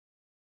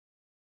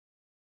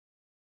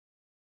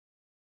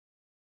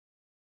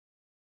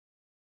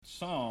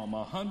Psalm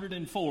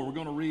 104. We're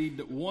going to read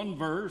one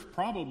verse,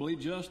 probably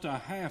just a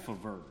half a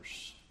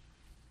verse.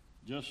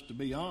 Just to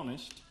be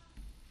honest,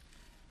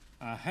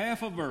 a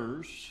half a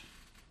verse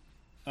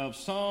of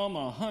Psalm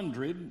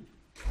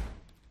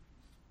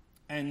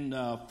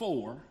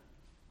 104.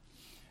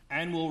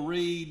 And we'll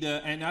read,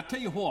 and I tell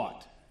you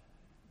what,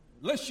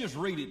 let's just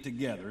read it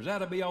together. Is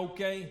that be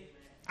okay?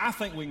 I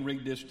think we can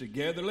read this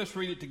together. Let's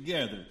read it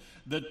together.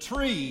 The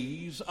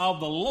trees of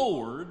the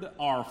Lord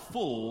are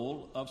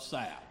full of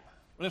sap.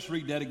 Let's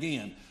read that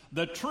again.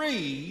 The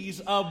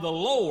trees of the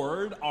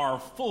Lord are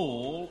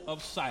full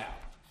of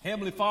sap.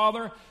 Heavenly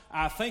Father,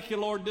 I thank you,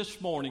 Lord, this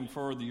morning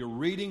for your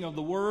reading of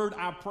the Word.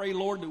 I pray,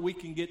 Lord, that we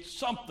can get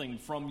something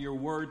from your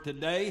Word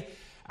today.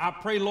 I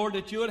pray, Lord,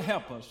 that you would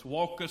help us,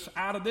 walk us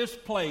out of this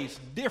place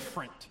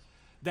different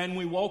than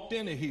we walked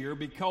into here,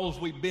 because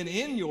we've been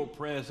in your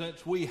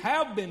presence. We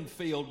have been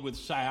filled with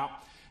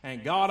sap.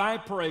 And God, I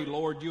pray,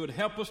 Lord, you would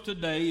help us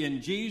today.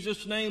 In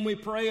Jesus' name we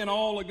pray, and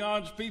all of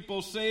God's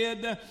people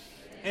said,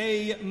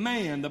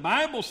 Amen. The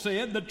Bible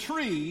said the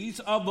trees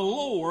of the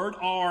Lord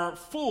are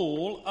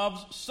full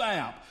of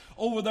sap.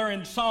 Over there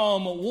in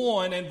Psalm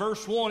 1 and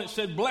verse 1, it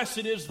said,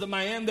 Blessed is the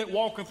man that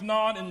walketh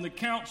not in the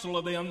counsel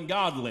of the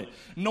ungodly,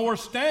 nor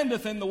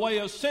standeth in the way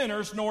of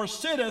sinners, nor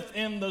sitteth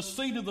in the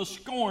seat of the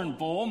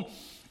scornful.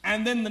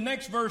 And then the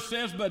next verse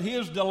says, But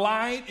his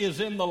delight is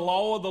in the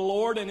law of the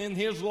Lord, and in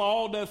his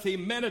law doth he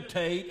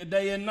meditate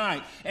day and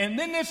night. And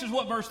then this is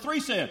what verse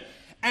 3 said,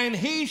 And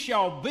he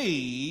shall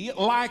be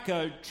like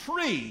a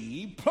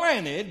tree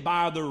planted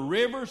by the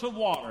rivers of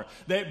water,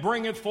 that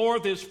bringeth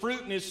forth his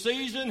fruit in his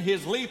season,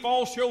 his leaf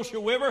also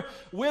shall wither,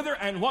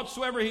 and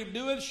whatsoever he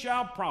doeth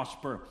shall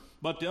prosper.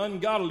 But the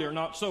ungodly are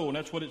not so, and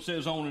that's what it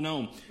says on and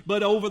on.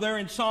 But over there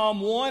in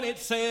Psalm 1, it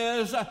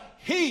says,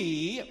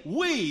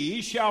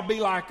 we shall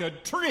be like a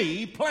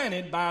tree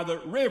planted by the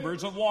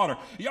rivers of water.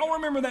 Y'all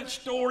remember that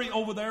story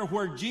over there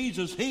where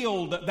Jesus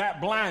healed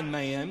that blind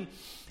man?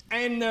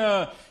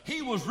 And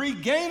he was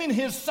regaining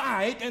his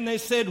sight, and they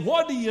said,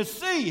 What do you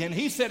see? And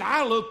he said,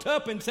 I looked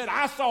up and said,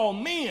 I saw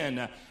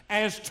men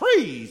as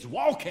trees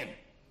walking.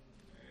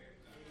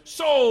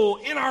 So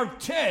in our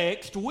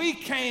text, we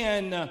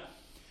can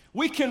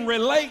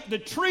relate the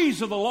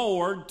trees of the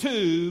Lord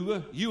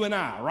to you and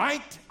I,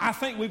 right? I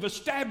think we've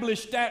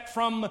established that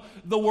from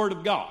the Word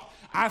of God.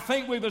 I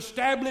think we've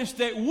established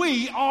that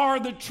we are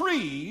the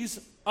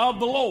trees of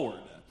the Lord.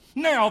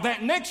 Now,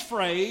 that next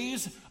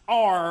phrase,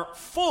 are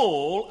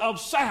full of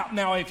sap.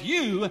 Now, if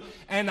you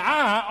and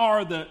I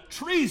are the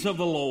trees of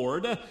the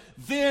Lord,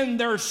 then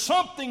there's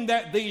something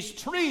that these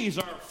trees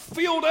are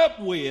filled up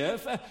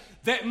with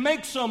that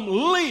makes them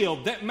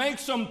live, that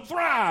makes them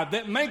thrive,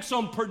 that makes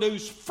them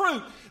produce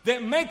fruit,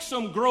 that makes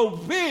them grow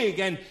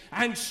big and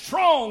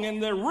strong,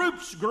 and their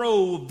roots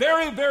grow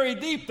very, very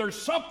deep.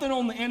 There's something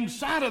on the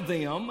inside of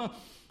them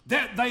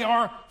that they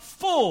are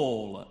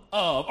full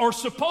of, or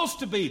supposed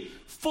to be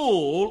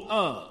full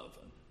of.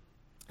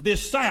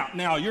 This sap.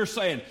 Now, you're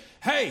saying,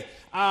 hey,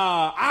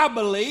 I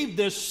believe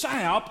this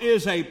sap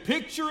is a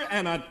picture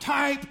and a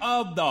type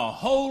of the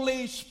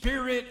Holy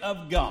Spirit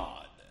of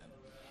God.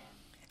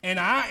 And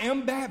I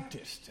am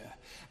Baptist.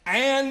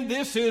 And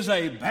this is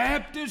a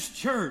Baptist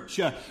church.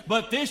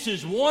 But this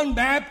is one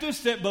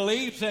Baptist that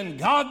believes in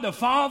God the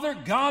Father,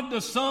 God the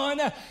Son,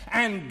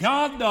 and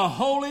God the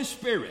Holy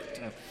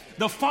Spirit.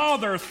 The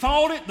Father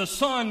thought it, the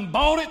Son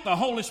bought it, the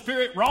Holy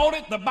Spirit wrought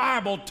it, the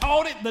Bible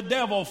taught it, the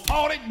devil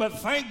fought it, but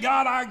thank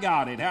God I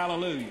got it.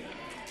 Hallelujah.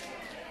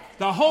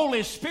 The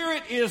Holy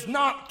Spirit is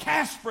not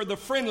Casper the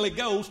friendly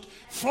ghost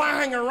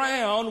flying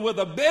around with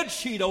a bed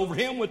sheet over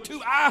him with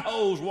two eye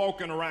holes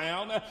walking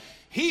around.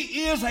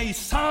 He is a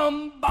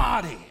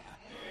somebody.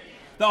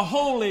 The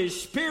Holy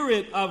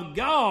Spirit of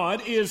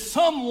God is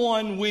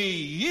someone we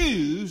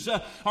use,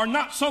 or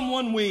not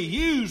someone we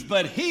use,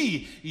 but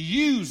He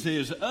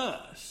uses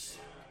us.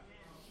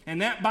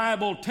 And that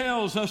Bible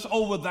tells us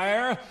over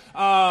there,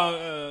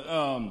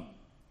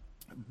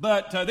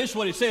 this is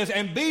what it says,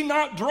 And be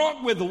not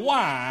drunk with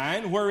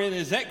wine wherein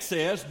is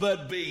excess,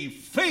 but be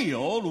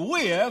filled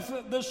with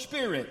the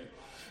Spirit.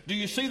 Do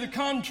you see the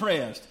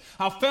contrast?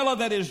 A fellow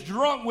that is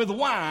drunk with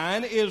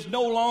wine is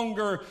no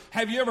longer,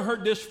 have you ever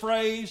heard this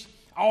phrase?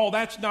 Oh,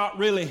 that's not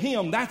really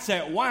him, that's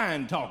that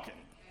wine talking.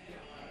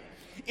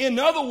 In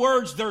other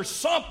words, there's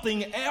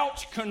something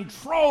else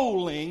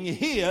controlling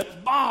his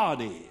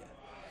body.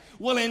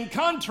 Well, in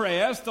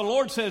contrast, the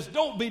Lord says,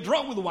 don't be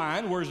drunk with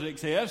wine, where it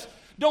says,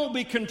 don't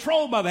be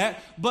controlled by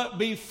that, but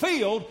be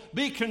filled,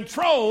 be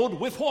controlled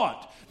with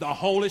what? The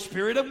Holy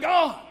Spirit of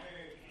God.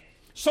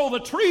 So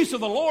the trees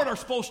of the Lord are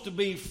supposed to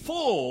be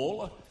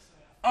full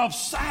of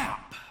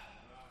sap.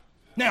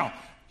 Now,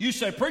 you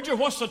say, Preacher,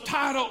 what's the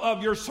title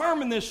of your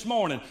sermon this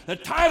morning? The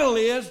title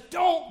is,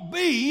 Don't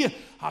Be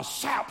a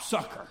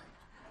Sapsucker.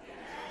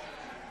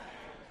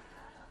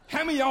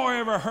 How many of y'all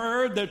ever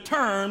heard the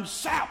term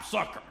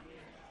sapsucker?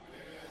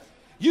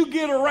 You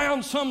get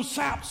around some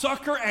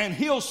sapsucker and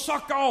he'll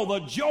suck all the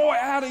joy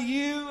out of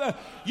you.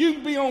 You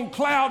can be on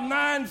cloud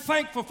 9,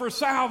 thankful for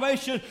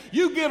salvation.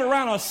 You get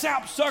around a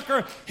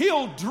sapsucker,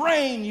 he'll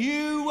drain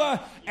you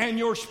and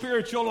your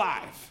spiritual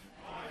life.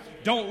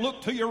 Don't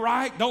look to your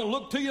right, don't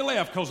look to your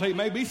left, because he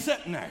may be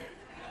sitting there.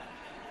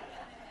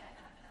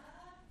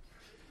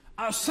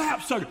 A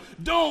sapsucker.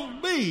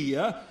 Don't be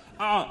a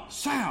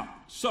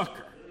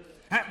sapsucker.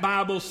 That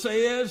Bible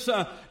says,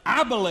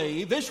 I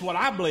believe, this is what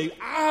I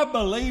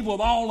believe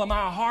with all of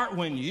my heart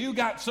when you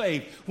got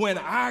saved, when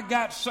I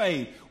got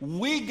saved,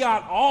 we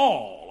got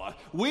all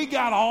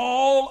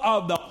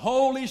of the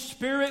Holy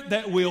Spirit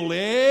that we'll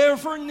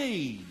ever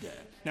need.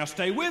 Now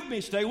stay with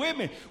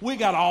me. We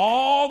got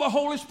all the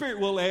Holy Spirit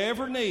we'll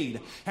ever need.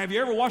 Have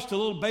you ever watched a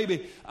little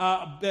baby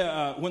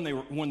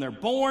when they're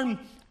born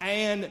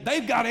and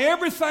they've got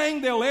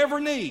everything they'll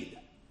ever need?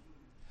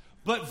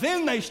 But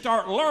then they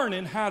start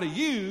learning how to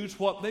use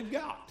what they've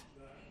got.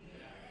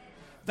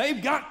 They've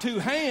got 2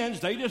 hands,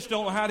 they just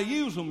don't know how to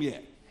use them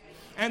yet.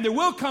 And there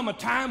will come a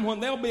time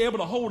when they'll be able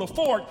to hold a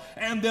fork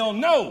and they'll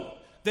know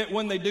that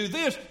when they do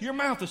this, your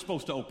mouth is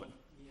supposed to open.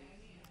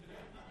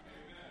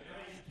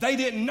 They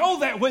didn't know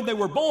that when they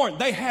were born.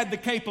 They had the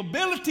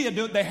capability of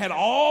doing it. They had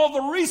all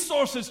the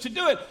resources to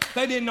do it.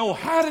 They didn't know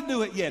how to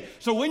do it yet.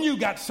 So when you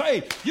got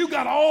saved, you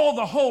got all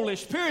the Holy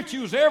Spirit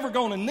you was ever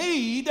going to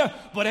need.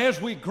 But as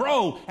we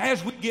grow,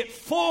 as we get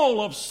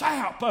full of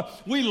sap,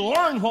 we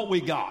learn what we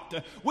got.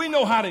 We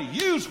know how to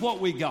use what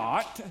we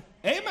got.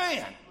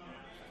 Amen.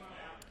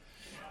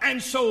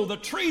 And so the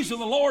trees of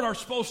the Lord are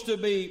supposed to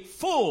be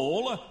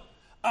full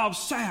of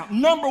sap.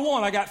 Number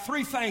 1, I got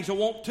 3 things I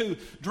want to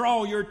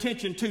draw your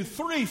attention to.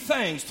 3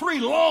 things, 3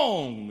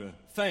 long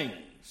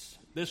things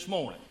this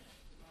morning.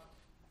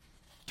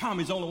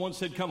 Tommy's the only one that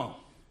said, come on.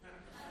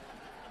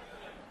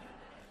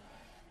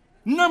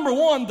 Number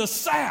 1, the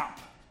sap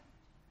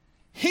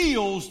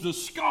heals the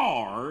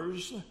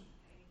scars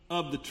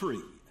of the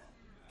tree.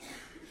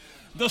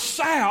 The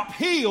sap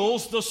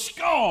heals the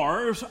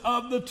scars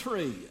of the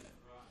tree.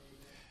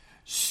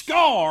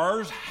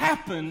 Scars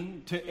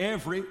happen to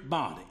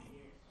everybody.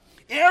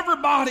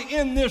 Everybody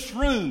in this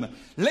room,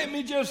 let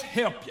me just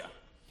help you.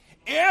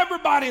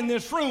 Everybody in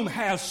this room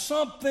has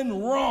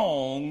something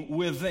wrong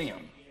with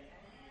them.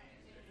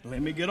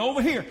 Let me get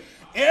over here.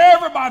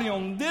 Everybody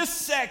on this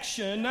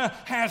section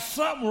has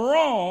something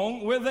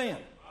wrong with them.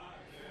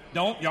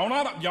 Y'all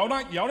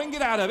didn't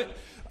get out of it.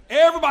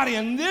 Everybody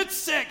in this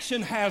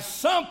section has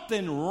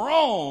something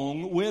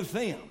wrong with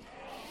them.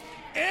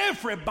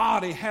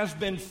 Everybody has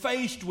been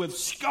faced with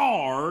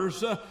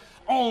scars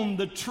on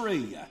the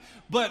tree.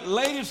 But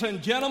ladies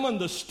and gentlemen,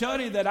 the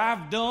study that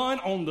I've done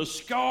on the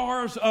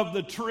scars of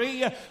the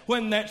tree,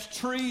 when that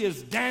tree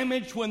is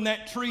damaged, when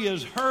that tree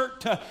is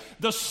hurt,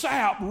 the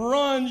sap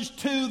runs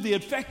to the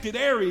affected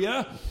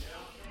area.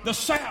 The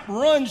sap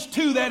runs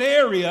to that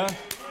area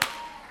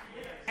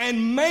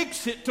and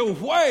makes it to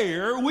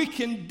where we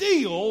can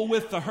deal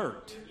with the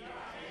hurt.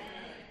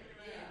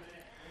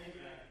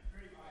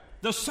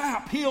 The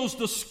sap heals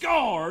the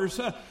scars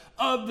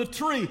of the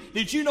tree.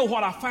 Did you know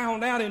what I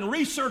found out in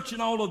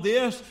researching all of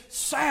this?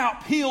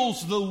 Sap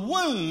heals the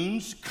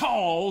wounds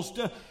caused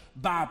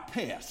by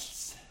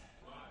pests.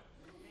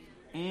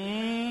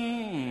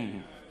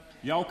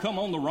 Y'all come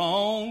on the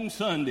wrong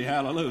Sunday,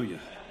 hallelujah.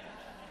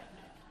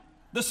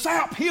 The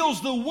sap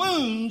heals the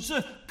wounds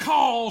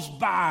caused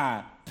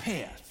by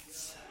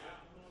pests.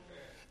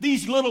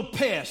 These little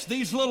pests,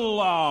 these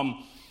little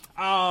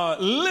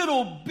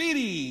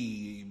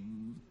bitty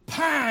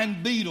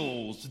pine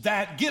beetles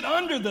that get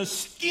under the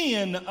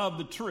skin of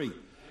the tree.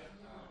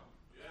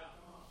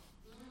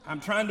 I'm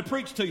trying to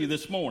preach to you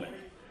this morning.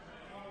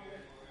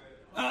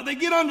 They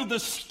get under the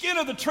skin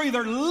of the tree.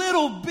 They're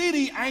little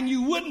bitty, and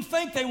you wouldn't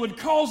think they would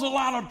cause a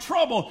lot of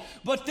trouble,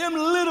 but them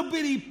little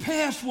bitty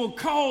pests will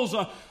cause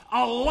a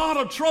lot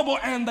of trouble,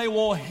 and they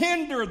will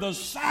hinder the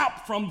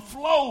sap from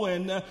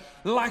flowing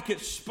like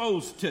it's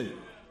supposed to.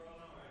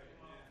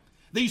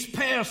 These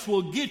pests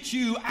will get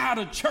you out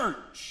of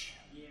church.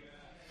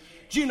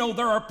 Do you know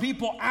there are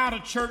people out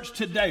of church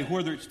today,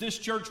 whether it's this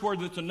church,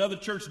 whether it's another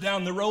church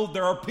down the road,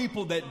 there are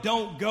people that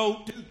don't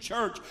go to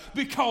church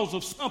because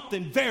of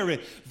something very,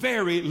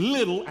 very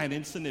little and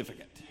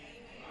insignificant.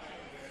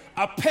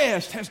 A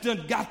pest has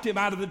done got them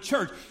out of the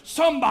church.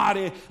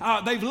 Somebody,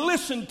 they've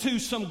listened to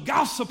some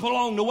gossip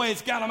along the way.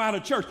 It's got them out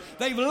of church.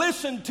 They've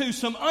listened to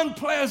some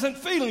unpleasant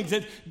feelings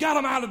that got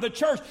them out of the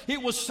church.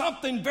 It was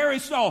something very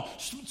small,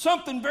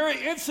 something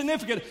very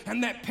insignificant,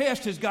 and that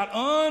pest has got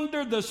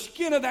under the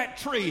skin of that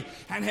tree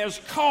and has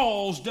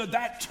caused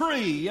that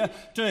tree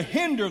to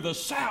hinder the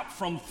sap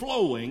from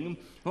flowing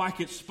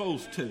like it's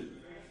supposed to.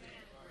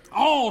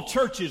 All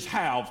churches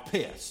have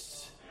pests.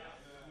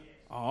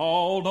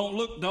 Oh,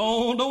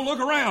 don't look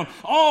around.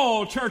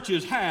 All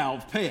churches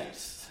have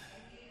pests.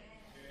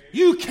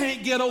 You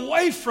can't get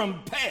away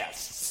from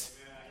pests.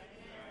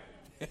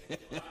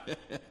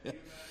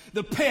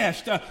 The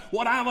pest,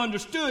 what I've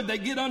understood, they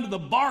get under the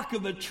bark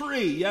of the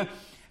tree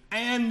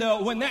And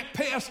when that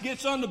pest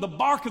gets under the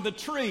bark of the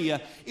tree,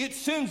 it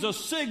sends a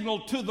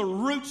signal to the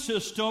root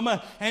system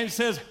and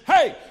says,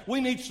 hey,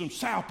 we need some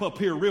sap up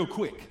here real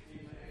quick.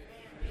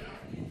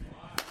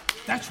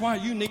 That's why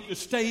you need to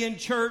stay in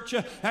church.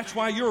 That's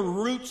why your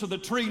roots of the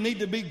tree need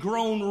to be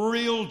grown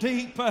real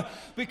deep.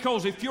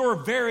 Because if you're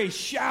a very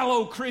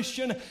shallow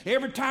Christian,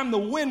 every time the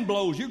wind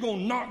blows, you're going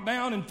to knock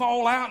down and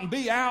fall out and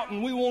be out,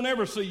 and we won't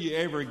ever see you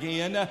ever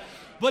again.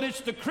 But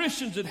it's the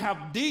Christians that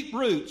have deep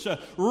roots,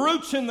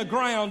 roots in the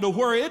ground to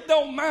where it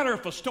don't matter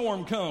if a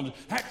storm comes.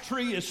 That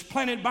tree is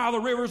planted by the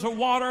rivers of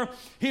water.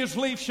 His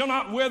leaf shall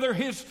not wither,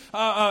 his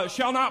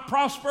shall not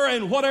prosper,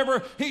 and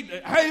whatever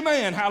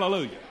amen,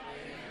 hallelujah.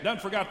 Done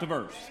forgot the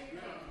verse.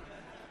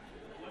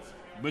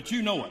 But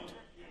you know it.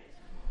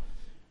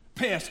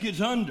 Pest gets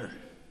under.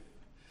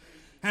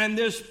 And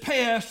this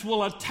pest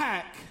will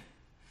attack,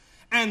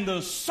 and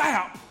the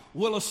sap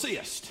will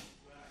assist.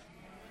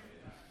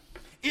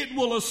 It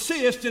will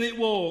assist, and it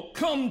will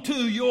come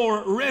to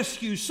your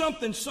rescue.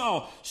 Something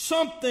small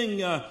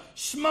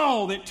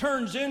that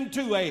turns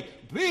into a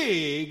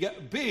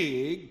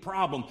big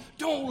problem.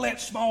 Don't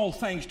let small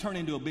things turn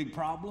into a big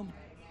problem.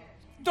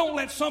 Don't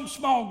let something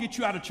small get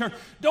you out of church.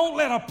 Don't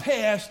let a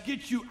pest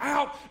get you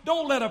out.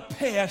 Don't let a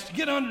pest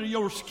get under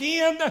your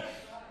skin.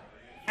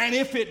 And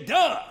if it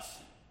does,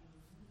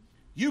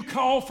 you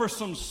call for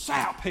some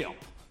sap help.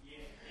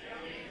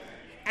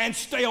 And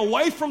stay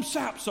away from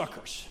sap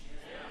suckers.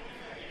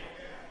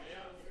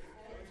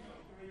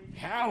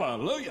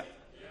 Hallelujah.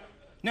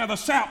 Now the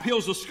sap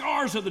heals the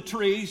scars of the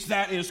trees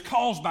that is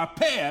caused by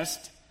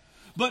pest.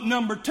 But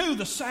number 2,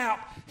 the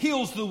sap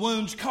heals the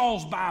wounds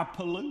caused by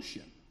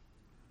pollution.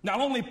 Not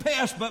only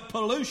pest, but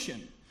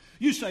pollution.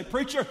 You say,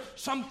 preacher,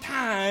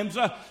 sometimes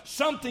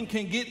something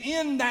can get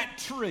in that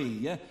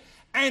tree.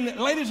 And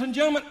ladies and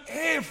gentlemen,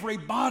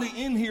 everybody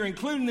in here,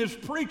 including this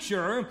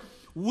preacher,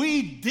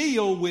 we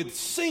deal with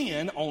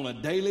sin on a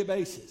daily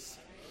basis.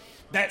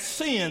 That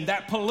sin,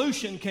 that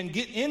pollution can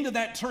get into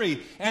that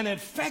tree and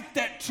infect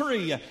that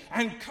tree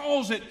and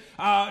cause it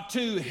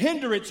to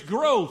hinder its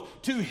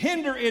growth, to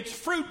hinder its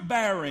fruit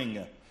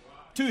bearing,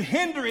 to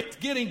hinder it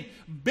getting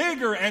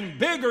bigger and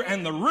bigger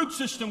and the root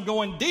system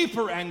going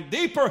deeper and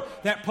deeper.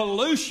 That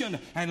pollution,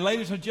 and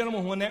ladies and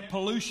gentlemen, when that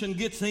pollution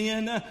gets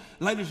in,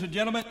 ladies and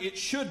gentlemen, it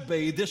should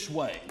be this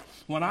way.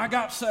 When I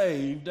got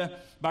saved,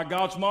 by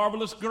God's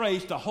marvelous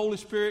grace, the Holy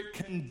Spirit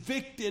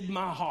convicted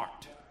my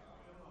heart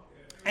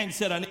and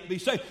said I need to be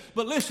saved.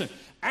 But listen,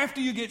 after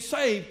you get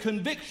saved,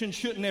 conviction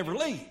shouldn't ever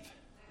leave.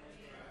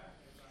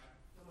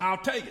 I'll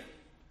tell you.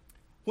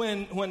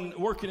 When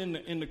working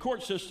in the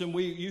court system,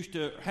 we used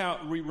to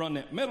run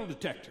that metal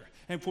detector.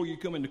 And before you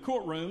come in the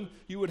courtroom,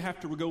 you would have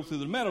to go through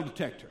the metal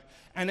detector.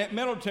 And that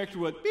metal detector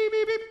would beep,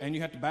 beep, beep. And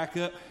you have to back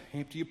up,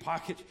 empty your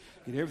pockets,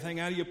 get everything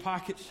out of your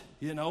pockets,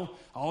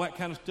 all that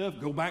kind of stuff.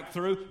 Go back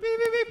through, beep,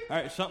 beep, beep. All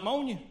right, something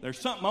on you. There's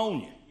something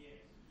on you.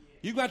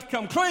 You got to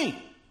come clean.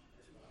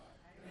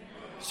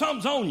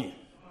 Something's on you.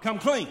 Come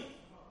clean.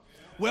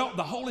 Well,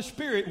 the Holy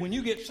Spirit, when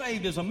you get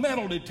saved, is a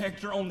metal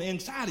detector on the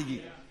inside of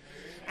you.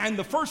 And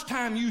the first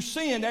time you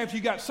sinned after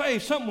you got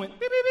saved, something went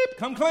beep, beep, beep,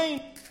 come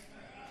clean.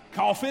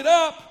 Cough it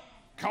up.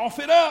 Cough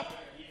it up.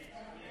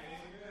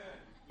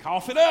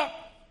 Cough it up.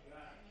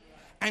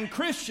 And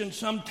Christians,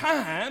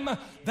 sometime,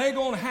 they're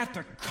going to have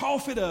to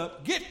cough it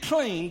up, get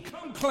clean,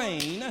 come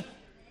clean,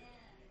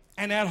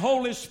 and that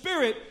Holy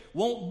Spirit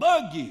won't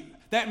bug you.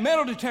 That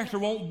metal detector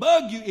won't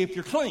bug you if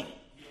you're clean.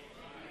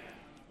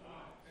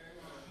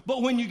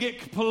 But when you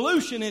get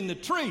pollution in the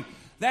tree,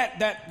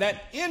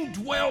 that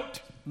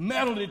indwelt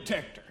metal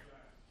detector,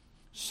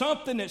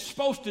 something that's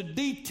supposed to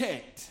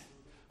detect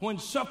when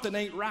something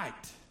ain't right.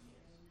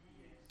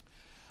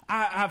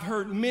 I've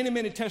heard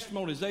many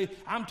testimonies.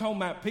 I'm talking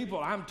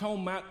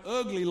about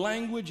ugly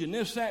language and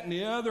this, that, and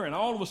the other, and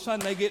all of a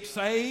sudden they get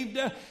saved.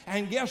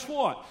 And guess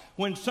what?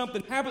 When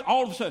something happens,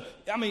 all of a sudden,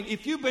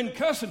 if you've been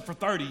cussing for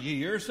 30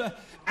 years,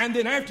 and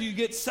then after you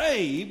get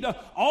saved,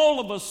 all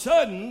of a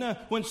sudden,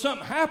 when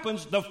something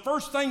happens, the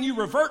first thing you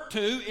revert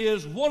to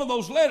is one of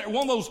those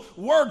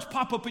words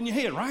pop up in your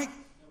head, right?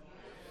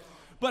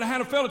 But I had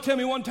a fellow tell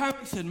me one time,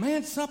 he said,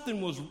 man, something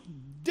was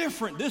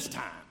different this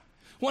time.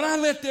 When I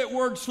let that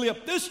word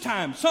slip this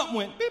time, something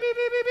went beep, beep,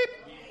 beep, beep, beep.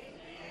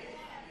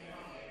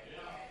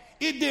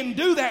 It didn't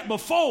do that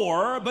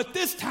before, but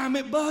this time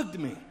it bugged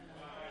me.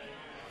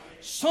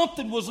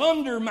 Something was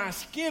under my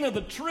skin of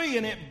the tree,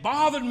 and it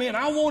bothered me, and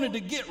I wanted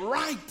to get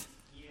right.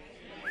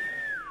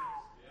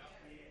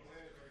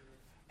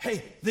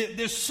 Hey,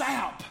 this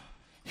sap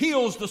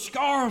heals the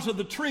scars of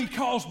the tree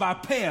caused by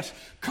pests,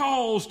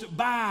 caused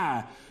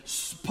by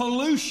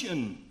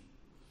pollution.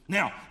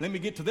 Now, let me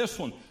get to this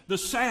one. The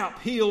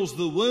sap heals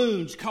the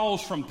wounds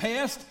caused from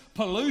pest,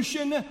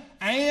 pollution,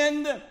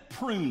 and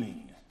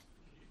pruning.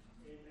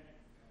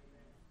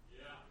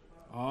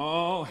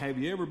 Oh, have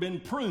you ever been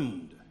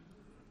pruned?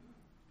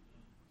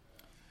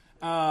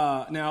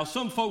 Now,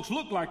 some folks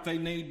look like they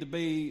need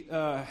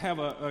to have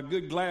a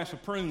good glass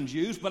of prune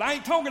juice, but I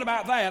ain't talking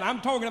about that.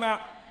 I'm talking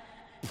about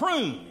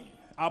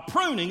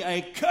pruning,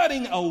 a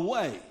cutting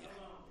away.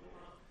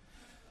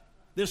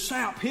 The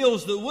sap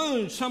heals the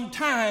wound.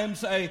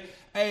 Sometimes a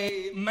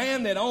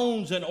man that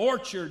owns an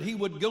orchard, he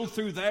would go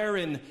through there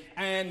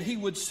and he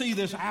would see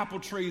this apple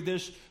tree,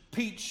 this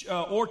peach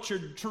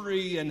orchard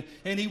tree, and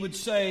he would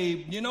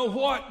say, you know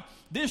what?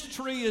 This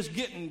tree is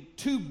getting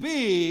too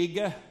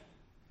big,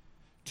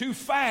 too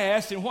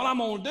fast, and what I'm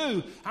going to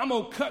do, I'm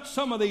going to cut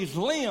some of these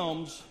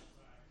limbs.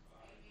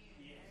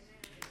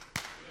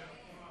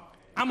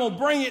 I'm going to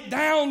bring it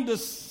down to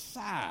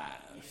size.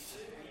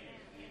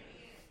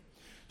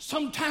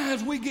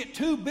 Sometimes we get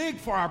too big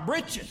for our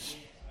britches.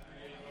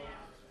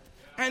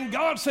 And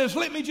God says,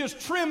 let me just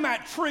trim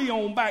that tree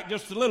on back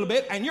just a little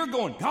bit. And you're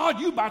going, God,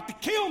 you about to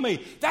kill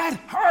me. That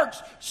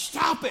hurts.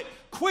 Stop it.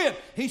 Quit.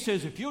 He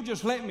says, if you'll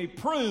just let me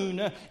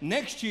prune,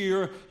 next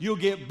year you'll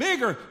get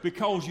bigger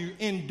because you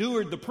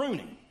endured the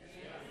pruning.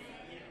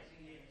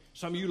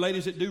 Some of you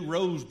ladies that do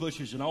rose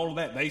bushes and all of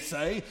that, they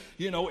say,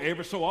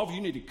 every so often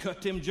you need to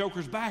cut them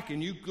jokers back.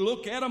 And you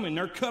look at them and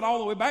they're cut all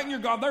the way back. And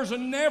you're going, there's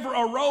never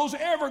a rose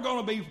ever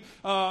going to be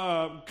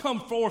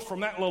come forth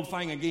from that little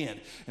thing again.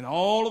 And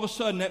all of a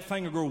sudden that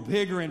thing will grow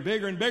bigger and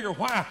bigger and bigger.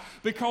 Why?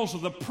 Because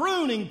of the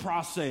pruning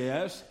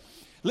process.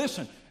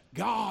 Listen,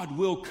 God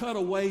will cut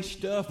away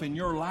stuff in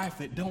your life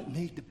that don't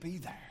need to be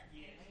there.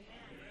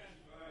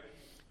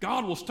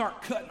 God will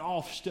start cutting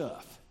off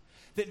stuff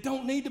that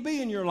don't need to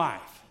be in your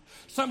life.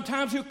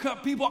 Sometimes he'll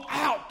cut people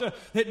out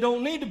that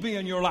don't need to be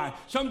in your life.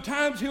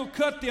 Sometimes he'll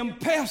cut them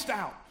pests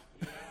out.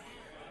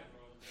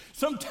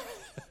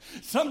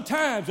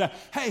 Sometimes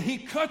he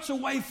cuts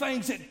away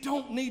things that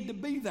don't need to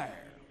be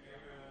there.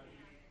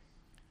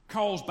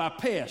 Caused by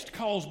pest,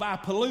 caused by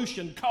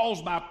pollution,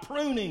 caused by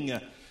pruning.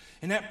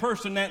 And that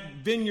person, that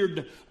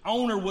vineyard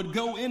owner, would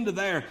go into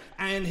there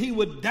and he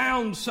would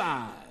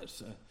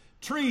downsize.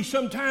 Trees,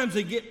 sometimes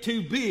they get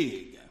too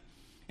big.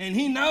 And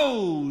he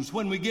knows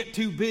when we get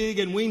too big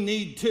and we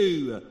need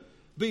to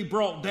be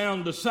brought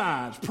down to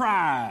size.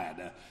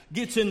 Pride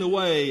gets in the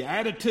way.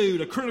 Attitude,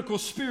 a critical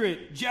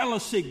spirit,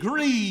 jealousy,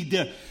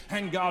 greed.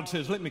 And God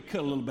says, let me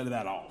cut a little bit of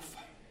that off.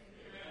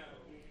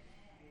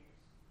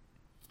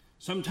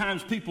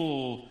 Sometimes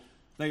people,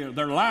 their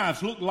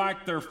lives look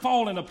like they're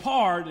falling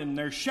apart and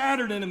they're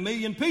shattered in a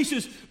million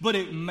pieces. But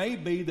it may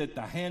be that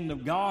the hand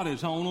of God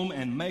is on them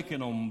and making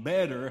them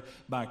better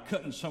by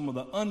cutting some of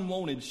the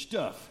unwanted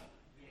stuff.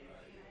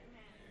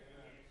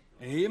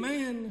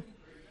 Amen.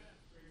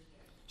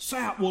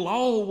 Sap will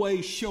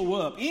always show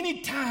up.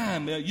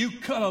 Anytime you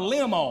cut a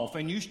limb off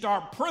and you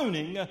start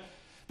pruning,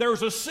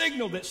 there's a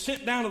signal that's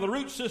sent down to the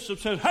root system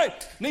that says, hey,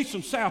 need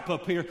some sap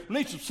up here.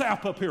 Need some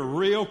sap up here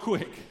real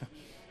quick.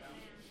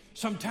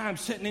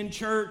 Sometimes sitting in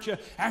church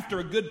after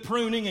a good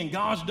pruning and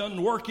God's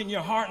done work in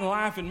your heart and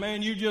life, and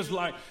man, you just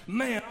like,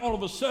 man, all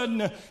of a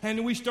sudden,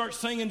 and we start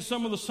singing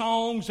some of the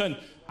songs, and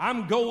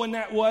I'm going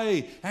that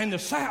way, and the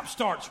sap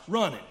starts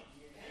running.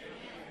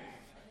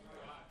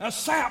 A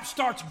sap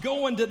starts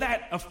going to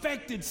that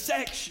affected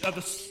section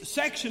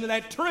of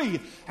that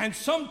tree, and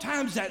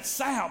sometimes that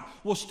sap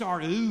will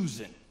start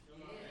oozing.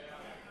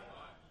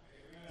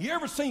 You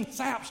ever seen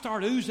sap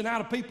start oozing out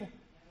of people?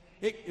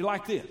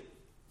 Like this.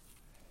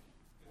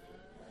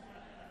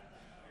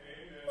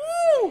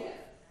 Woo!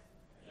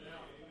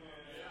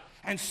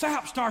 And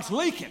sap starts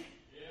leaking.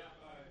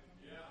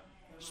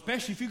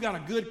 Especially if you got a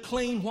good,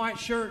 clean white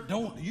shirt.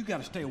 You got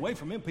to stay away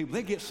from them people.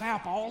 They get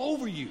sap all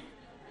over you.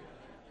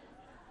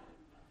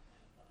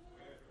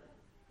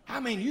 I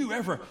mean, you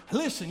ever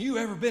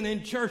been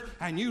in church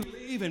and you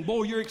leave and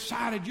boy, you're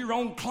excited, you're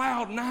on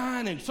cloud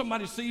 9 and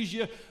somebody sees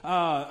you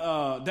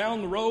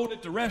down the road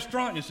at the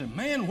restaurant and you say,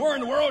 man, where in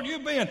the world you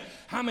been?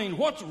 I mean,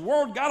 what's the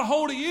world got a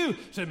hold of you?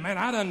 Said, man,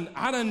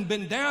 I done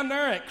been down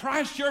there at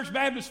Christ Church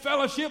Baptist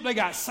Fellowship, they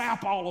got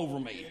sap all over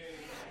me.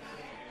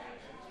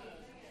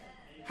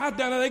 I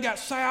done it, they got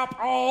sap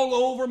all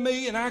over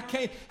me and I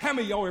can't. How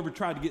many of y'all ever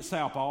tried to get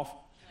sap off?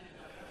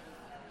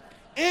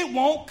 It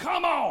won't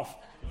come off.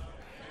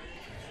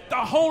 The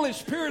Holy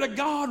Spirit of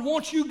God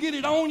wants you to get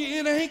it on you.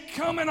 It ain't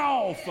coming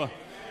off.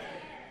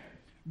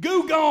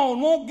 Goo Gone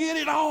won't get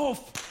it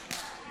off.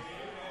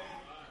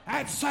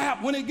 That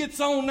sap, when it gets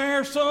on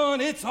there,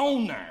 son, it's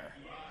on there.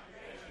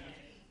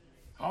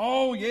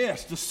 Oh,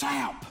 yes, the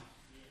sap.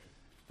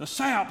 The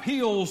sap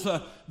heals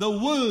the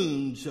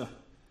wounds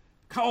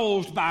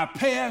caused by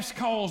pests,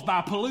 caused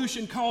by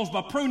pollution, caused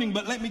by pruning.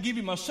 But let me give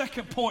you my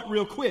second point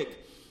real quick.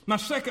 My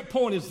second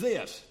point is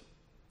this.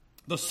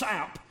 The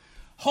sap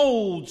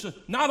holds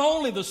not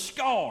only the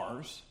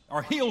scars,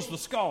 or heals the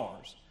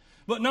scars,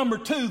 but number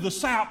 2, the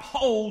sap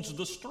holds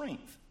the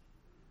strength.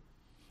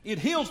 It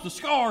heals the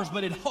scars,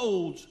 but it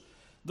holds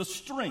the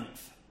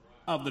strength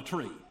of the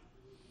tree.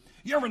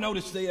 You ever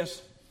notice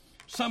this?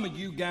 Some of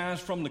you guys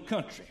from the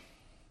country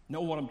know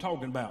what I'm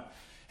talking about.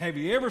 Have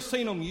you ever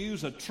seen them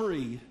use a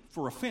tree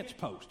for a fence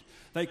post?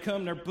 They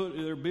come,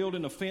 they're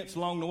building a fence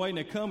along the way, and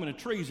they come and a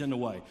tree's in the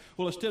way.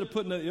 Well, instead of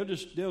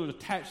they'll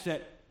attach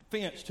that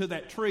fence to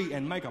that tree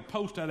and make a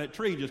post out of that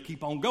tree, just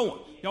keep on going.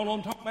 Y'all know what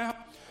I'm talking about?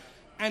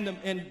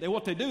 And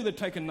what they do, they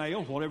take a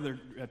nail, whatever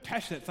they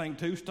attach that thing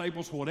to,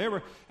 staples,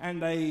 whatever,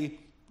 and they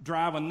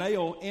drive a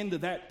nail into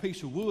that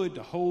piece of wood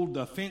to hold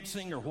the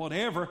fencing or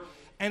whatever,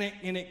 and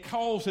it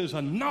causes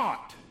a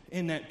knot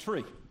in that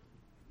tree.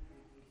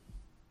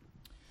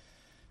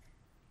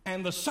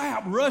 And the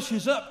sap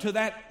rushes up to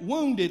that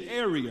wounded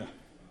area.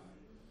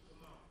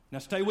 Now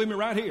stay with me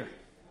right here.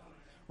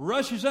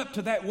 Rushes up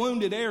to that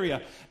wounded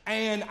area.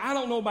 And I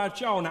don't know about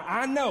y'all. Now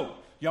I know.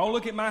 Y'all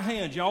look at my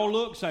hands. Y'all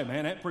look, say,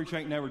 man, that preacher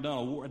ain't never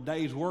done a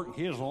day's work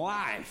in his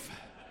life.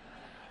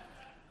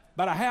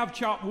 But I have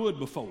chopped wood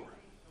before.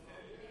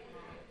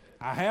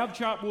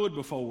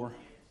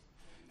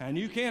 And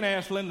you can't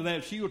ask Linda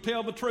that. She will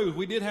tell the truth.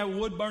 We did have a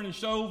wood-burning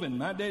stove, and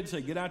my dad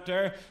said, get out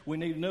there. We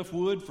need enough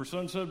wood for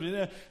some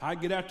something.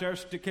 I'd get out there,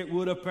 stick that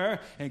wood up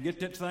there, and get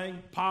that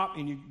thing pop,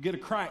 and you get a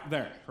crack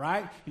there,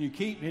 right? And you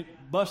keep it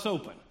bust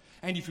open.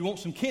 And if you want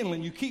some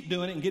kindling, you keep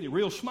doing it and get it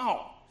real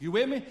small. You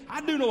with me?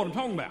 I do know what I'm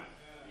talking about.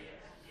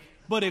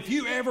 But if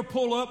you ever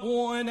pull up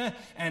one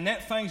and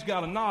that thing's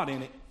got a knot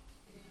in it,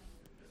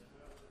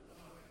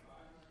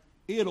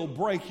 it'll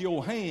break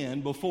your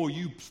hand before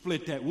you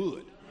split that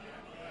wood.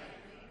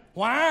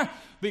 Why?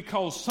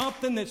 Because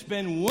something that's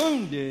been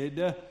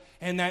wounded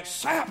and that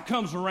sap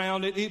comes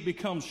around it, it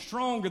becomes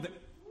stronger than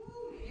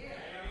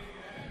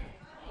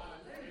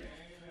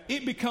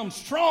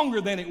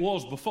it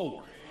was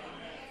before.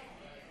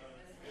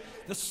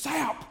 The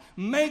sap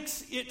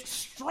makes it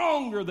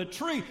stronger. The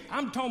tree,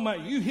 I'm talking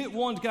about, you hit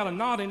one's got a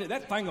knot in it,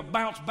 that thing will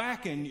bounce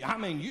back. And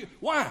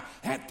why?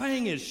 That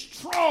thing is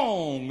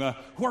strong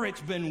where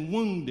it's been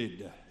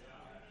wounded.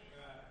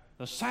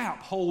 The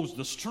sap holds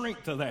the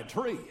strength of that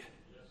tree.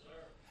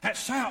 That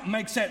sap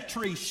makes that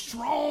tree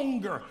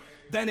stronger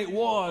than it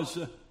was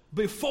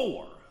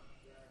before.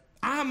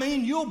 I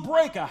mean, you'll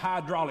break a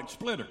hydraulic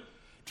splitter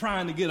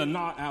trying to get a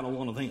knot out of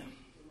one of them.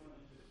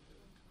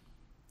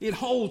 It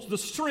holds the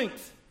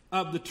strength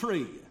of the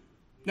tree.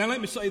 Now,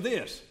 let me say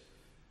this.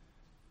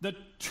 The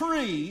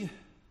tree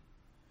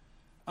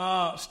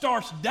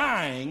starts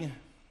dying.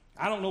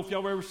 I don't know if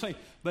y'all have ever seen,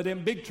 but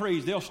in big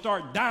trees, they'll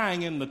start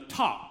dying in the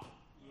top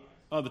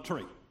of the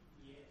tree.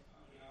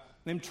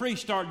 Them trees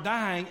start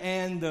dying,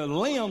 and the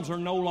limbs are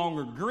no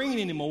longer green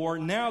anymore.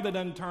 Now they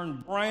done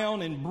turn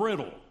brown and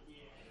brittle.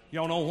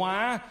 Y'all know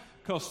why?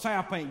 Because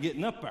sap ain't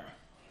getting up there.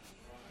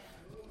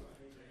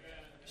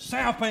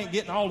 Sap ain't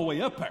getting all the way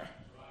up there.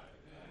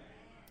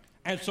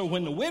 And so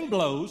when the wind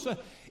blows,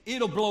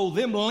 it'll blow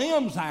them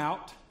limbs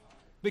out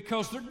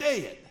because they're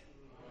dead.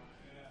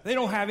 They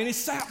don't have any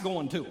sap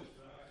going to them.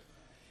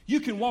 You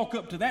can walk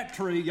up to that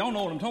tree. Y'all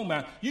know what I'm talking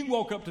about. You can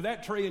walk up to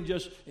that tree and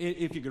just,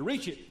 if you could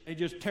reach it, and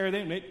just tear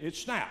them, it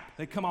snap.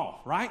 They come off,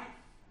 right?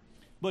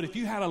 But if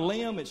you had a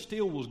limb that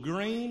still was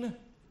green,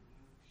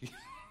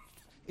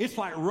 it's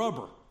like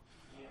rubber.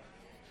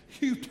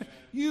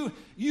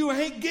 You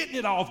ain't getting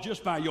it off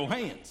just by your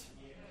hands.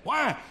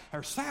 Why?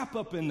 There's sap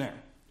up in there.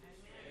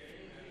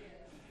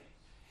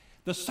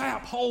 The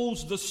sap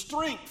holds the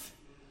strength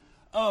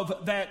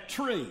of that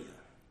tree.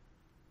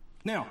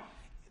 Now,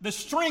 the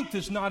strength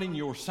is not in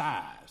your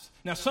size.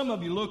 Now, some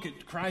of you look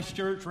at Christ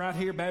Church right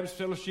here, Baptist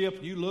Fellowship,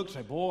 you look and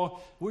say, boy,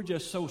 we're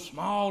just so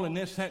small and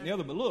this, that, and the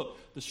other. But look,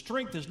 the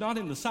strength is not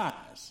in the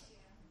size.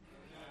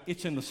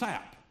 It's in the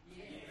sap.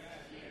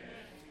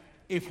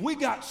 If we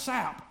got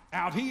sap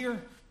out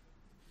here,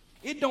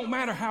 it don't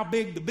matter how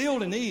big the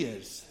building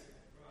is.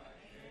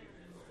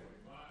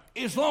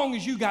 As long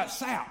as you got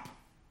sap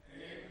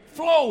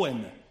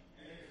flowing.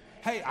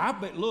 Hey, I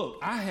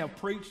have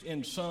preached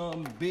in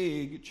some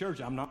big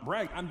churches. I'm not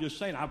bragging. I'm just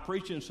saying I've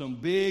preached in some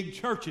big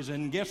churches.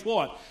 And guess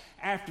what?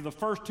 After the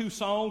first two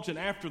songs and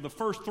after the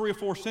first 3 or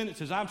 4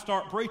 sentences I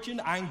start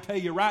preaching, I can tell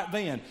you right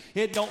then,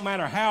 it don't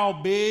matter how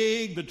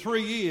big the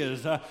tree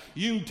is.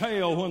 You can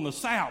tell when the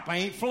sap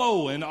ain't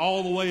flowing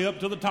all the way up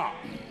to the top.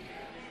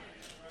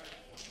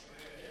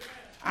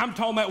 I'm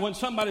talking about when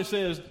somebody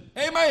says,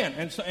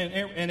 amen,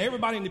 and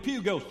everybody in the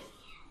pew goes,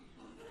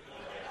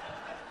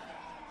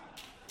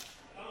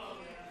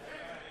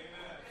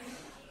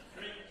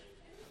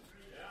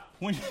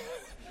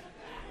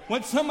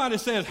 When somebody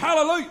says,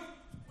 hallelujah,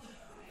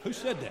 who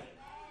said that?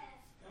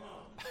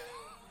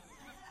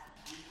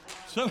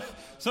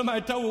 Somebody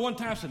told me one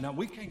time, said, now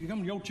we can't come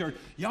to your church.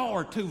 Y'all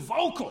are too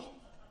vocal.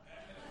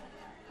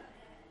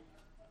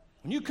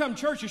 When you come to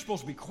church, you're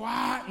supposed to be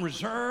quiet and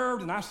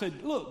reserved. And I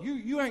said, look,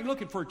 you ain't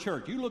looking for a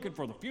church. You're looking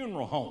for the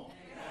funeral home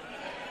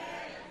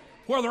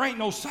where there ain't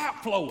no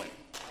sap flowing.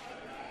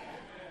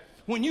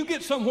 When you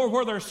get somewhere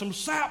where there's some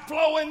sap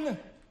flowing,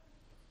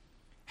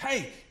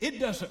 hey, it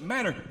doesn't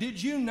matter.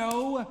 Did you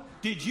know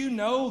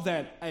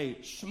that a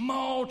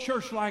small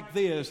church like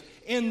this,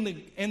 in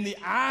the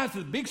eyes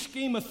of the big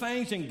scheme of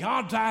things, in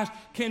God's eyes,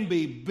 can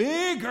be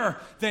bigger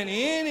than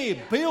any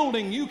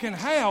building you can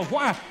have?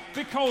 Why?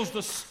 Because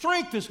the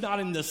strength is not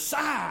in the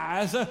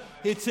size,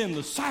 it's in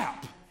the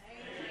sap.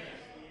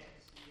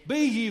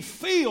 Be ye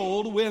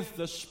filled with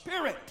the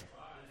Spirit.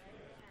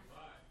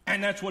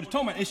 And that's what it's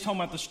talking about. It's talking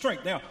about the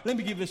strength. Now, let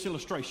me give this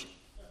illustration.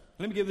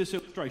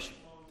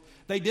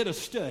 They did a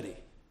study,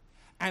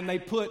 and they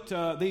put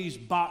these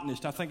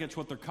botanists, I think that's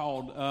what they're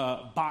called,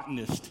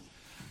 botanists,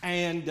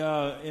 and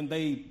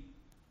they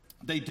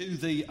they do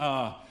they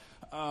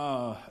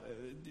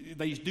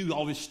do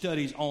all these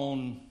studies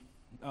on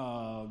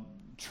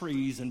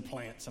trees and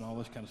plants and all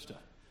this kind of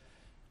stuff.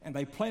 And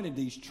they planted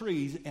these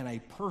trees in a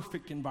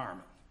perfect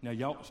environment. Now,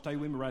 y'all stay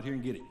with me right here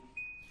and get it.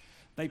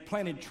 They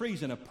planted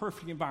trees in a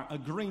perfect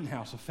environment, a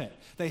greenhouse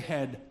effect. They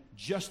had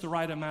just the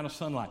right amount of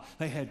sunlight.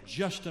 They had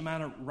just the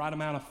right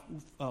amount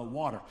of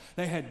water.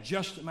 They had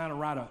just the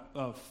amount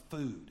of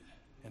food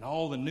and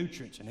all the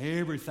nutrients and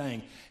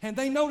everything. And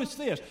they noticed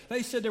this.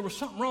 They said there was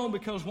something wrong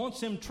because once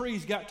them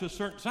trees got to a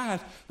certain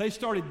size, they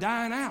started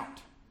dying out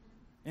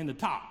in the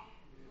top.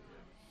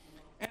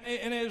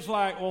 And it was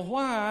like, well,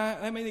 why?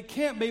 I mean, it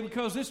can't be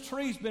because this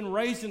tree's been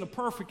raised in a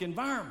perfect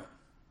environment.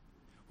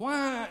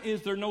 Why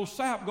is there no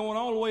sap going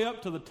all the way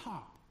up to the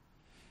top?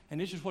 And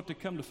this is what they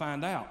come to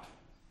find out.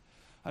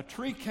 A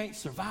tree can't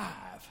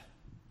survive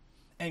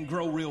and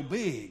grow real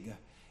big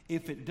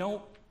if it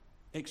don't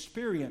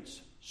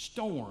experience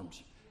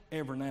storms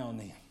every now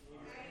and then.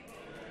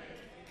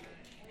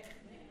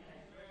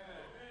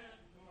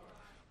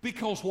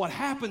 Because what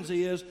happens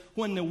is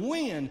when the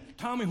wind,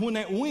 Tommy, when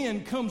that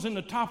wind comes in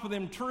the top of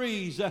them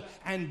trees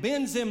and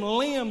bends them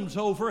limbs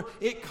over,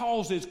 it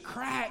causes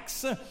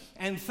cracks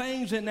and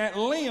things in that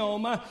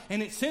limb,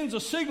 and it sends a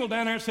signal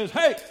down there and says,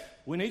 hey,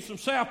 we need some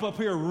sap up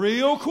here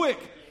real quick.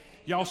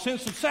 Y'all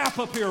send some sap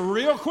up here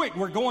real quick.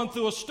 We're going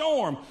through a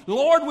storm.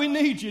 Lord, we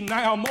need you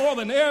now more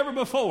than ever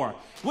before.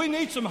 We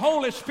need some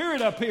Holy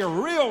Spirit up here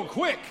real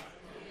quick.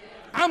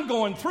 I'm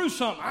going through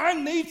something. I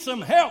need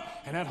some help.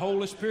 And that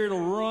Holy Spirit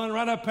will run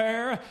right up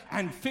there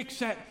and fix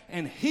that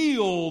and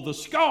heal the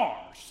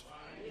scars.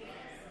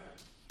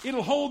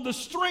 It'll hold the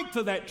strength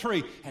of that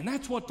tree. And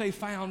that's what they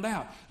found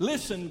out.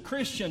 Listen,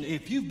 Christian,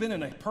 if you've been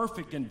in a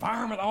perfect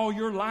environment all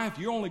your life,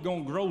 you're only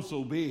going to grow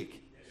so big.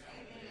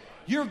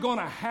 You're going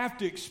to have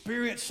to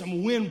experience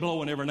some wind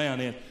blowing every now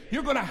and then.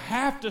 You're going to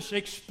have to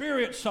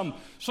experience some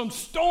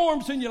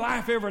storms in your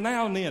life every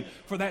now and then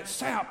for that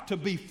sap to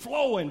be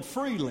flowing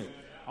freely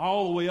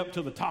all the way up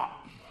to the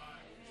top.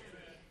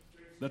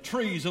 The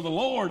trees of the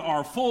Lord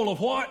are full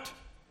of what?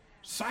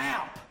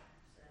 Sap.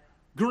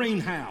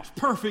 Greenhouse.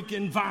 Perfect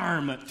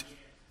environment.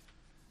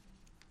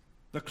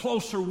 The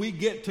closer we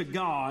get to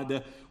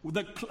God,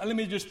 let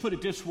me just put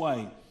it this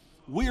way.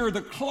 We are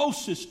the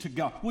closest to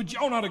God. Would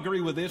y'all not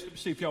agree with this?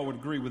 Let's see if y'all would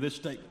agree with this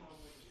statement.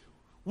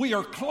 We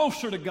are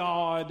closer to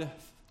God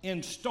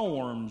in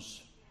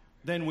storms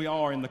than we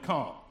are in the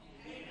calm.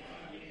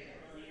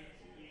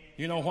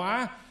 You know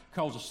why?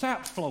 Because the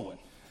sap's flowing.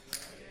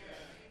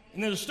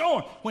 And there's a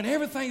storm. When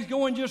everything's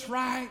going just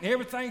right,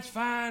 everything's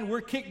fine,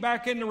 we're kicked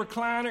back in the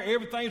recliner,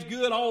 everything's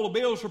good, all the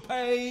bills are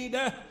paid,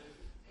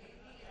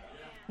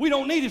 we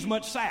don't need as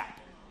much sap.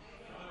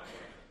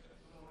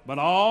 But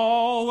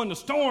when the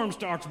storm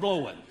starts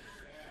blowing,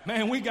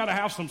 man, we got to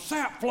have some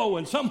sap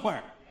flowing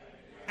somewhere.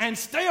 And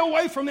stay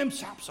away from them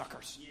sap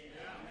suckers.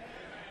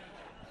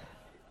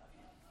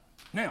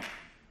 Now,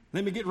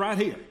 let me get right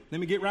here.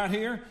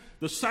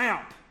 The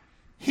sap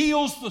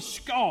heals the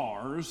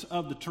scars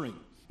of the tree.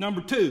 Number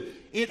 2,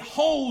 it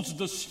holds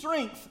the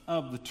strength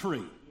of the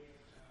tree.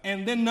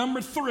 And then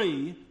number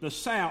 3, the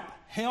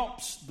sap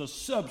helps the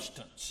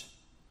substance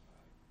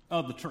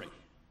of the tree.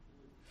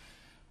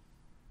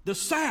 The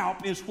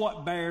sap is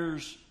what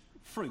bears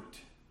fruit.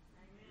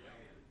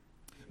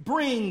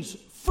 Brings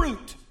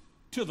fruit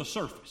to the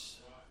surface.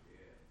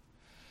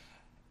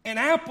 An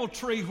apple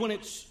tree, when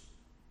it's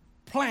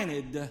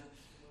planted,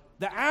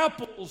 the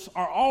apples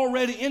are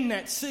already in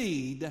that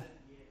seed,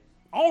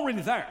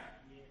 already there.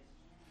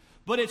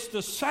 But it's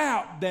the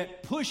sap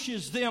that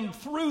pushes them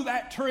through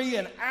that tree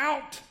and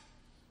out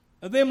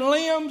of them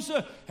limbs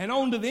and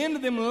onto the end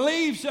of them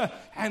leaves,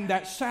 and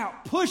that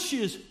sap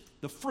pushes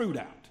the fruit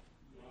out.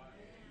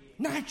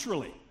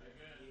 Naturally.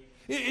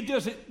 It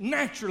does it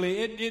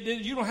naturally.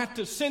 You don't have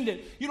to send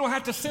it. You don't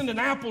have to send an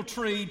apple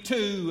tree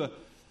to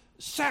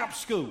sap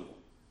school.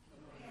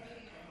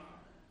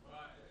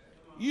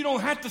 You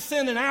don't have to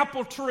send an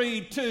apple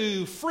tree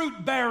to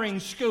fruit-bearing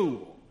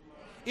school.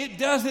 It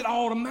does it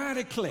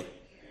automatically.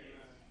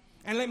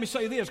 And let me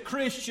say this,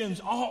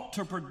 Christians ought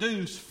to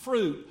produce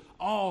fruit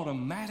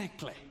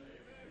automatically.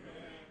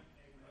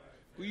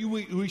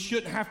 We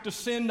shouldn't have to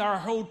send our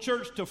whole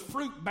church to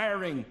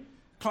fruit-bearing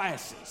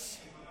classes.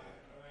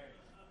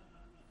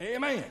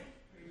 Amen.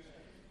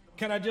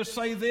 Can I just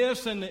say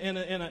this in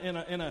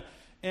a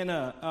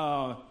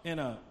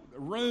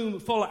room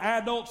full of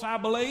adults, I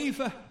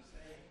believe?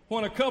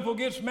 When a couple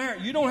gets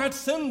married, you don't have to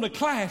send them to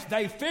class.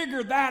 They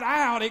figure that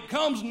out. It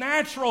comes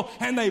natural,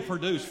 and they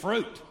produce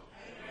fruit.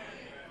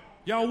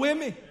 Y'all with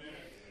me?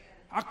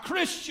 A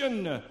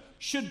Christian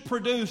should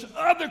produce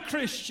other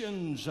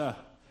Christians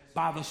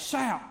by the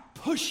sap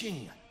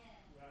pushing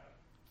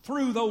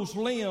through those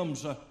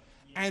limbs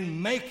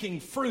and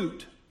making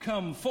fruit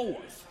come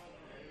forth.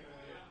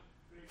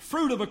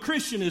 Fruit of a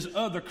Christian is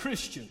other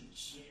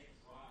Christians.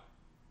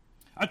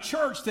 A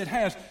church that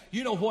has,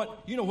 you know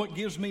what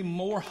gives me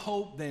more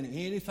hope than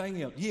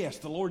anything else? Yes,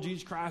 the Lord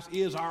Jesus Christ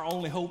is our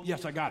only hope.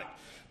 Yes, I got it.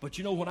 But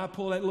you know when I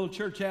pull that little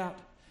church out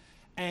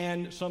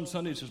And some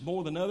Sundays is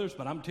more than others,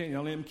 but I'm telling you,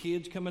 all them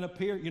kids coming up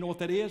here, you know what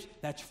that is?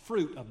 That's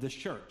fruit of this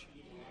church.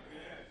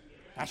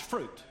 That's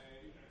fruit.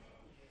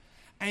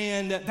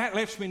 And that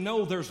lets me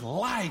know there's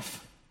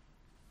life.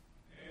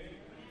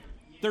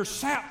 There's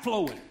sap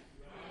flowing.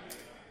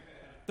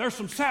 There's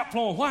some sap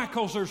flowing. Why?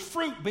 Because there's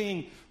fruit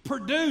being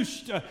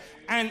produced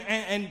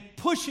and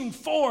pushing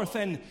forth.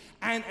 And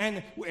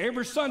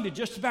every Sunday,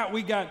 just about,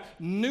 we got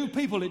new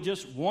people that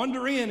just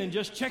wander in and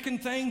just checking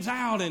things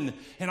out and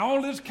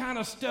all this kind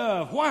of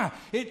stuff. Why?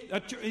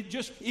 It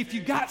just, if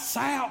you got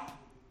sap,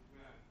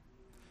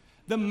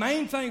 the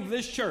main thing for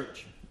this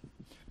church,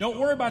 don't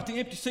worry about the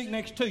empty seat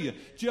next to you.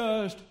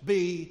 Just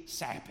be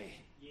sappy.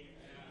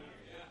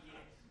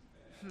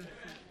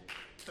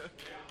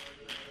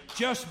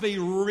 Just be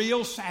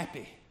real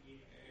sappy.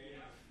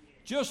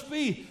 Just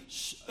be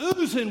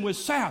oozing with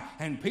sap,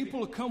 and people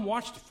will come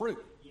watch the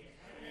fruit.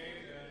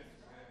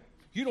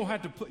 You don't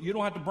have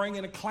to bring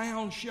in a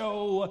clown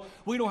show.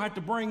 We don't have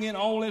to bring in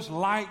all this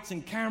lights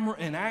and camera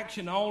and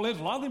action, all this.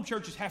 A lot of them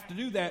churches have to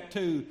do that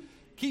to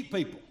keep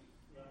people.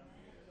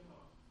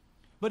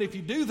 But if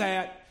you do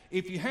that,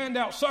 if you hand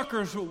out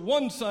suckers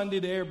one Sunday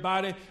to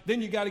everybody,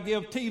 then you got to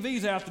give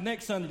TVs out the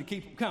next Sunday to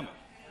keep them coming.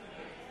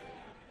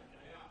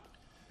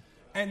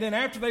 And then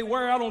after they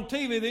wear out on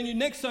TV, then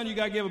next Sunday you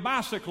got to give a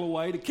bicycle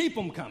away to keep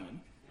them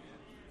coming.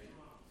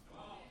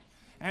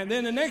 And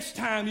then the next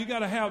time you got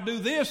to do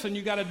this and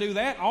you got to do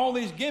that, all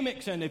these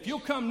gimmicks. And if you'll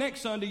come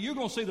next Sunday, you're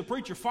going to see the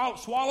preacher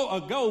swallow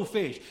a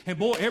goldfish. And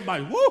boy,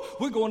 everybody, woo,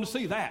 we're going to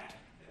see that.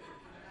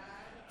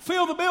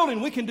 Fill the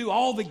building. We can do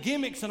all the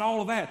gimmicks and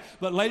all of that.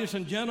 But ladies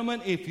and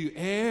gentlemen, if you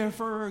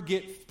ever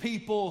get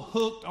people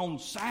hooked on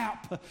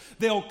sap,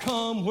 they'll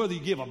come whether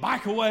you give a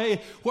bike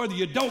away, whether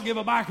you don't give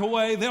a bike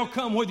away. They'll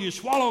come whether you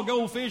swallow a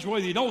goldfish,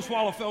 whether you don't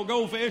swallow a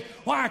goldfish.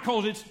 Why?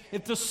 Because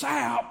it's the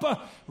sap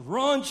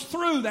runs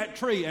through that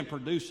tree and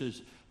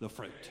produces the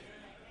fruit.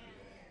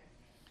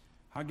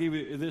 I'll give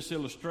you this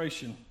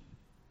illustration.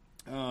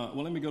 Well,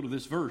 let me go to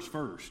this verse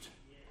first.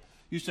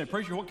 You say,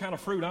 preacher, what kind of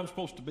fruit I'm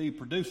supposed to be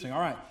producing?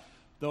 All right.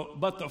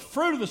 But the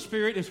fruit of the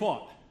Spirit is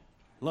what?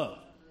 Love.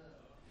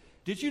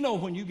 Did you know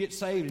when you get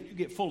saved and you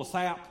get full of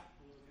sap,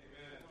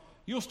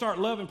 you'll start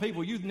loving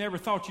people you never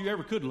thought you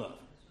ever could love.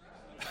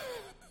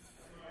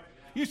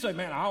 You say,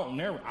 man, I'll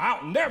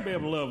never be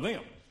able to love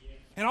them.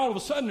 And all of a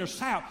sudden there's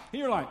sap.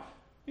 And you're like,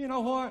 you know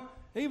what?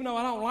 Even though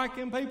I don't like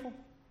them people,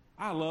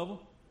 I love them.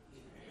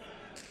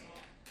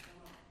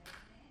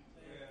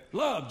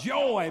 Love,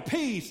 joy,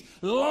 peace,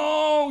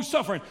 long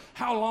suffering.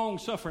 How long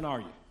suffering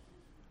are you?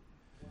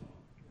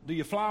 Do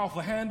you fly off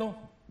the handle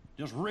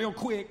just real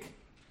quick?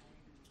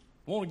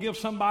 Want to give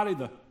somebody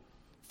the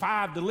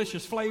 5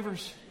 delicious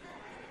flavors?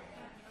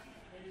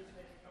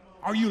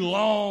 Are you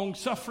long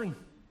suffering?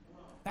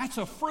 That's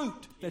a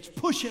fruit that's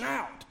pushing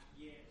out.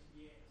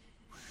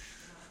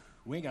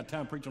 We ain't got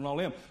time preaching on all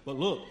them. But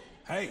look,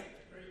 hey,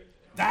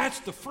 that's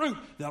the fruit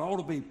that ought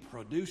to be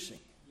producing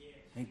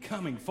and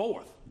coming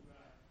forth.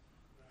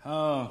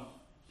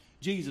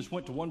 Jesus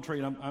went to one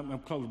tree, and I'm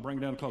close, bring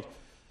it down close.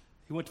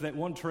 He went to that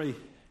one tree.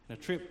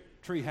 The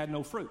tree had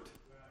no fruit.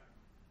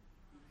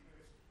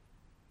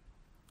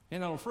 It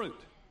had no fruit.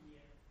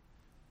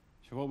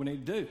 So what we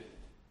need to do?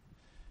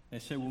 They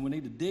said, well, we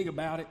need to dig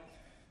about it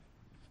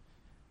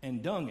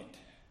and dung it.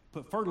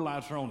 Put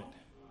fertilizer on it.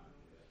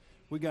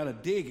 We got to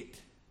dig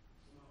it.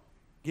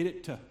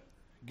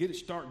 Get it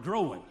start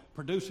growing,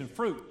 producing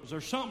fruit. Because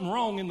there's something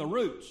wrong in the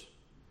roots.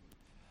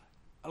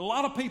 A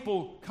lot of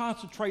people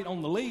concentrate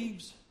on the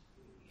leaves.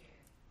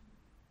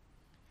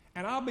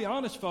 And I'll be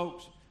honest,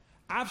 folks,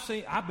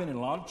 I've been in a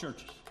lot of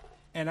churches,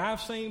 and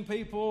I've seen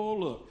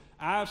people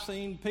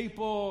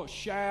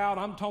shout.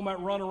 I'm talking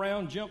about run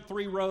around, jump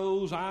 3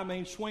 rows. I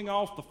mean, swing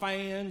off the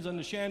fans and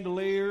the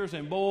chandeliers,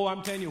 and boy,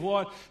 I'm telling you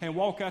what, and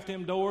walk out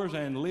them doors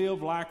and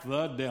live like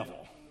the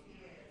devil.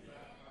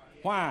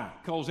 Why?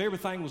 Because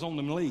everything was on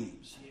them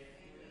leaves.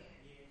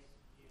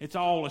 It's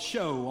all a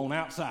show on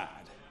outside.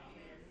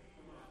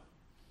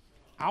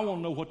 I want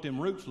to know what them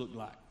roots look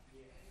like.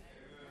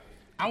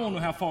 I want to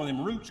know how far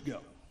them roots go.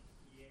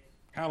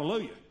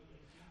 Hallelujah.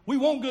 We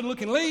want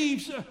good-looking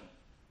leaves,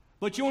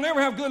 but you'll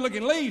never have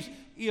good-looking leaves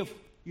if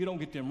you don't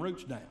get them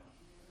roots down.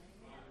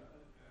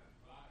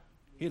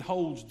 It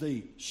holds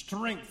the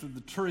strength of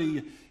the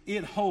tree.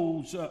 It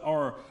holds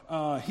or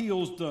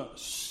heals the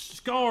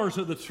scars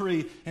of the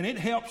tree, and it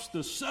helps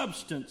the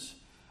substance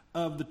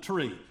of the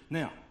tree.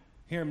 Now,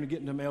 here I'm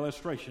getting to my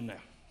illustration now.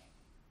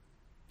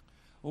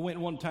 We went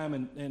one time,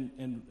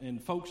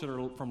 and folks that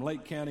are from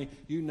Lake County,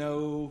 you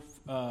know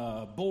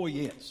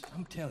Boyettes.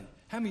 I'm telling you.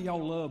 How many of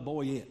y'all love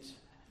Boyettes?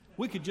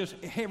 We could just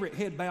every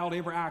head bowed,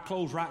 every eye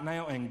closed right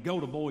now and go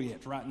to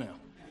Boyettes right now.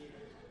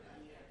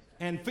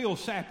 And feel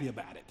sappy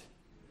about it.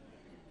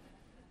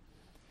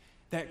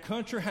 That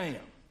country ham.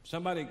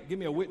 Somebody give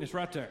me a witness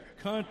right there.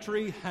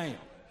 Country ham.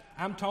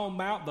 I'm talking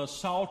about the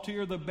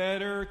saltier the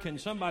better. Can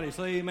somebody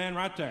say amen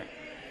right there?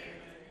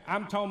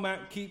 I'm talking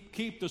about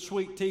keep the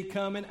sweet tea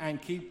coming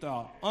and keep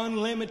the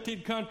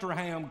unlimited country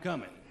ham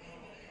coming.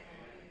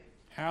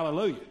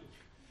 Hallelujah.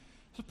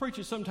 So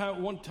preacher,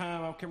 one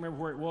time, I can't remember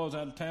where it was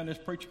out of town, this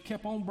preacher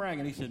kept on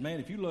bragging. He said, man,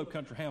 if you love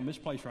Country Ham, this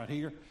place right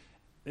here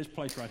has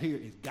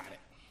got it.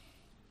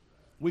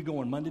 We're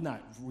going Monday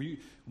night.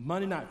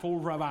 Monday night, before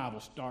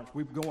revival starts,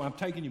 I'm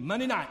taking you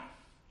Monday night.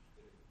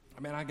 I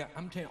mean,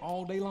 I'm telling you,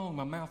 all day long,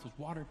 my mouth was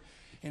watering,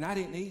 and I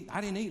didn't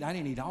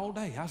eat all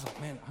day. I was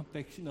like, man, I'm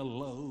fixing to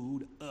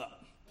load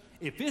up.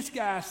 If this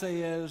guy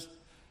says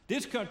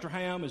this Country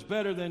Ham is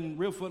better than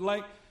Reelfoot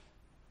Lake,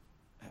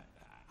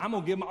 I'm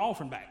going to give him an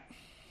offering back.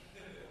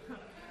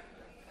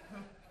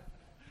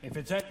 If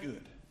it's that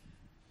good.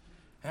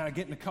 And I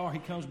get in the car, he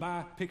comes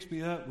by, picks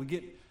me up, we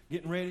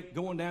getting ready,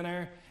 going down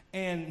there,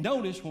 and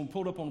notice when we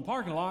pulled up on the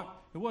parking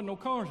lot, there wasn't no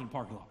cars in the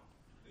parking lot.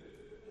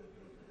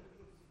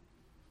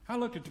 I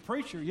looked at the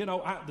preacher,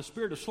 the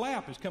spirit of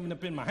slap is coming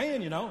up in my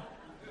hand,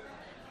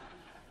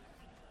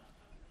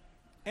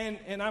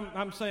 And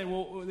I'm saying,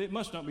 well, it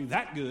must not be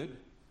that good.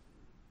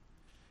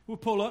 We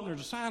pull up, and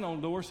there's a sign on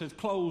the door that says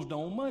closed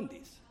on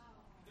Mondays.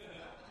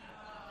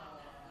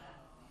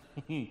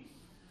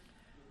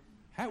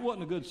 That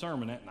wasn't a good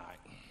sermon that night.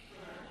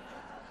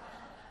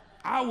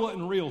 I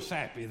wasn't real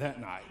sappy that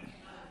night.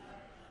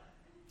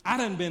 I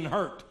done been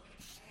hurt.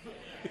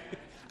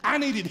 I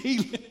needed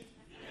healing.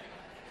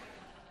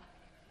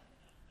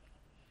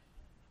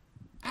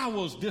 I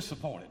was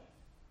disappointed.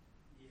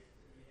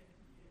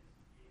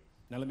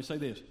 Now let me say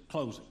this,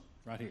 closing,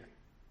 right here.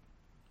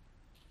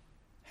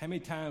 How many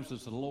times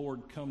does the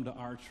Lord come to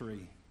our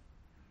tree?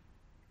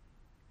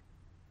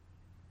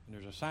 And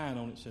there's a sign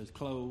on it that says,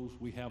 closed,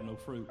 we have no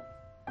fruit.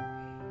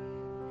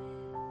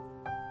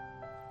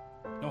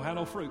 Don't have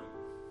no fruit.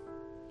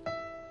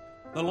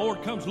 The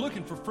Lord comes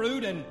looking for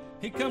fruit, and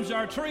he comes to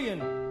our tree,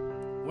 and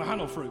we'll have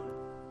no fruit.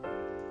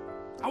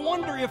 I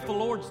wonder if the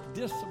Lord's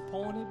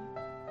disappointed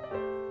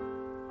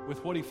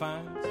with what he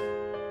finds,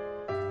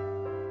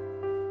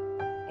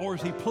 or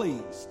is he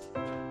pleased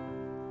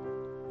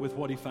with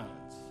what he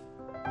finds?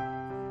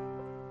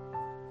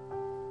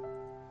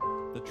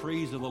 The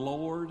trees of the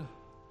Lord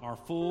are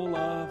full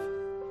of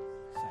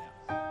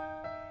sap.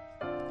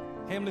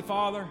 Heavenly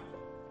Father,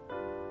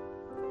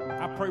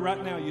 I pray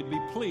right now you'd be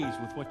pleased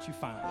with what you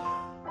find.